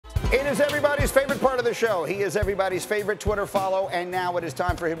It is everybody's favorite part of the show. He is everybody's favorite Twitter follow, and now it is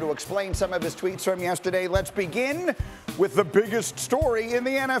time for him to explain some of his tweets from yesterday. Let's begin with the biggest story in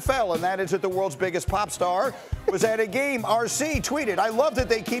the NFL, and that is that the world's biggest pop star was at a game. RC tweeted, "I love that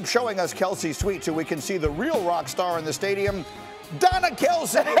they keep showing us Kelsey's tweet so we can see the real rock star in the stadium. Donna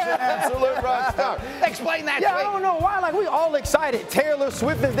Kelsey is an absolute rock star." Explain that tweet. I don't know why. Like, we all excited. Taylor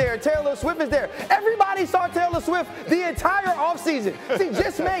Swift is there. Taylor Swift is there. Everybody saw Taylor Swift the entire offseason. She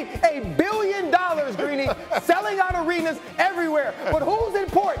just made $1 billion, Greeny, selling out arenas everywhere. But who's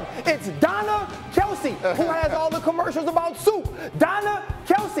important? It's Donna Kelsey, who has all the commercials about soup. Donna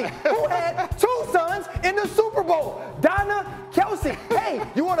Kelsey, who had 2 sons in the Super Bowl. Donna Kelsey. Hey,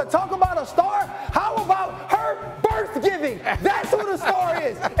 you want to talk about a star? How about her birth-giving? That's who the star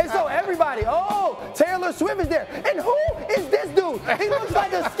is. And so everybody, oh, Taylor Swift is there. And who is this dude? He looks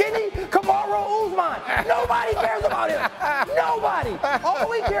like a skinny Kamaru Usman. Nobody cares about him. Nobody. All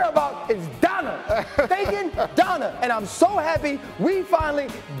we care about is Donna. Thanking Donna. And I'm so happy we finally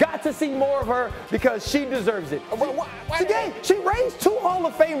got to see more of her because she deserves it. She raised 2 Hall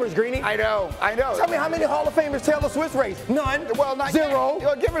of Famers, Greeny. I know. Tell me how many Hall of Famers Taylor Swift raised? None. Well, not 0.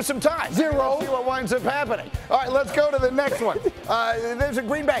 Well, give her some time. 0. See what winds up happening. All right, let's go to the next one. There's a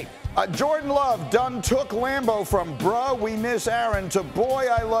Green Bay. Jordan Love done took Lambeau from bruh, we miss Aaron to boy,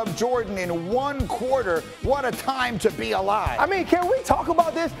 I love Jordan in 1 quarter. What a time to be alive. I mean, can we talk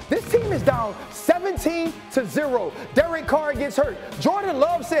about this? This team is down 17-0. Derek Carr gets hurt. Jordan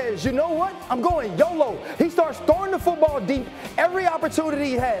Love says, you know what? I'm going YOLO. He starts throwing the football deep every opportunity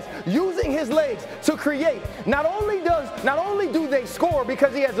he has, using his legs to create. Not only do they score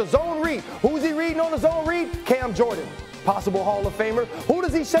because he has a zone read. Who's he reading on the zone read? Cam Jordan. Possible Hall of Famer. Who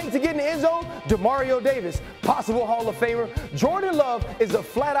does he shake to get in the end zone? Demario Davis, possible Hall of Famer. Jordan Love is a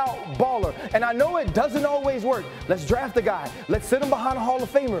flat-out baller, and I know it doesn't always work. Let's draft the guy. Let's sit him behind a Hall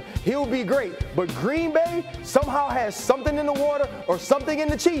of Famer. He'll be great. But Green Bay somehow has something in the water or something in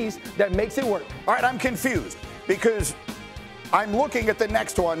the cheese that makes it work. All right, I'm confused because I'm looking at the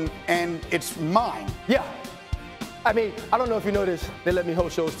next one, and it's mine. Yeah. I mean, I don't know if you know this. They let me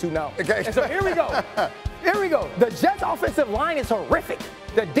host shows too now. Okay. And so here we go. Here we go. The Jets' offensive line is horrific.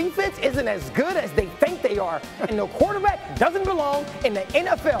 The defense isn't as good as they think they are. And the quarterback doesn't belong in the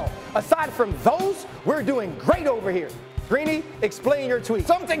NFL. Aside from those, we're doing great over here. Greeny, explain your tweet.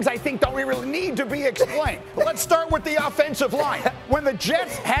 Some things I think don't really need to be explained. Let's start with the offensive line. When the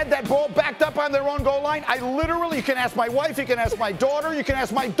Jets had that ball backed up on their own goal line, I literally, you can ask my wife, you can ask my daughter, you can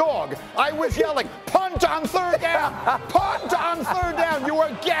ask my dog. I was yelling, punt on 3rd down, punt on 3rd down. You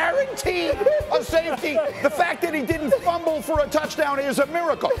are guaranteed a safety. The fact that he didn't fumble for a touchdown is a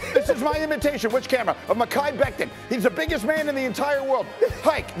miracle. This is my imitation. Which camera? Of Mekhi Becton. He's the biggest man in the entire world.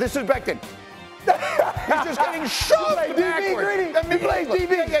 Hike, this is Becton. He's just getting shoved backwards. He plays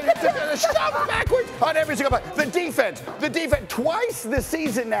DB. Shoved backwards on every single play. The defense, twice this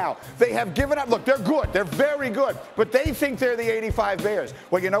season now, they have given up. Look, they're good. They're very good. But they think they're the 85 Bears.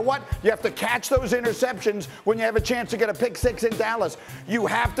 Well, you know what? You have to catch those interceptions when you have a chance to get a pick 6 in Dallas. You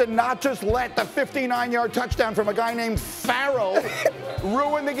have to not just let the 59-yard touchdown from a guy named Farrell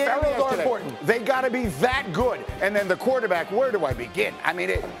ruin the game. Farrells are important. They got to be that good. And then the quarterback, where do I begin? I mean,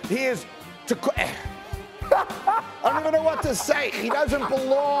 he is... I don't even know what to say. He doesn't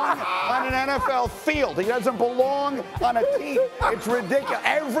belong on an NFL field. He doesn't belong on a team. It's ridiculous.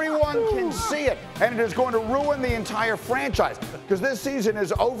 Everyone can see it, and it is going to ruin the entire franchise because this season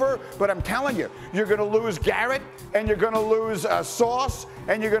is over, but I'm telling you, you're going to lose Garrett, and you're going to lose Sauce,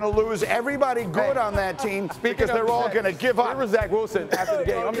 and you're going to lose everybody good on that team because they're all going to give up. Where was Zach Wilson after the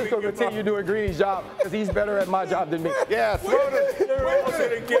game? I'm just going to continue doing Greeny's job because he's better at my job than me. Yeah, throw it.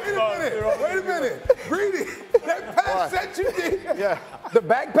 Wait a minute. Greeny, that pass that you did. Yeah. The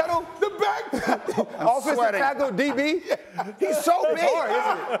back pedal? The back pedal. Offensive tackle DB? He's so big. Hard,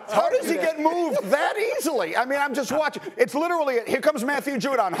 isn't it? How does he get moved that easily? I mean, I'm just watching. It's literally, here comes Matthew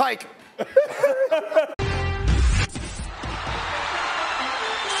Judon. Hike.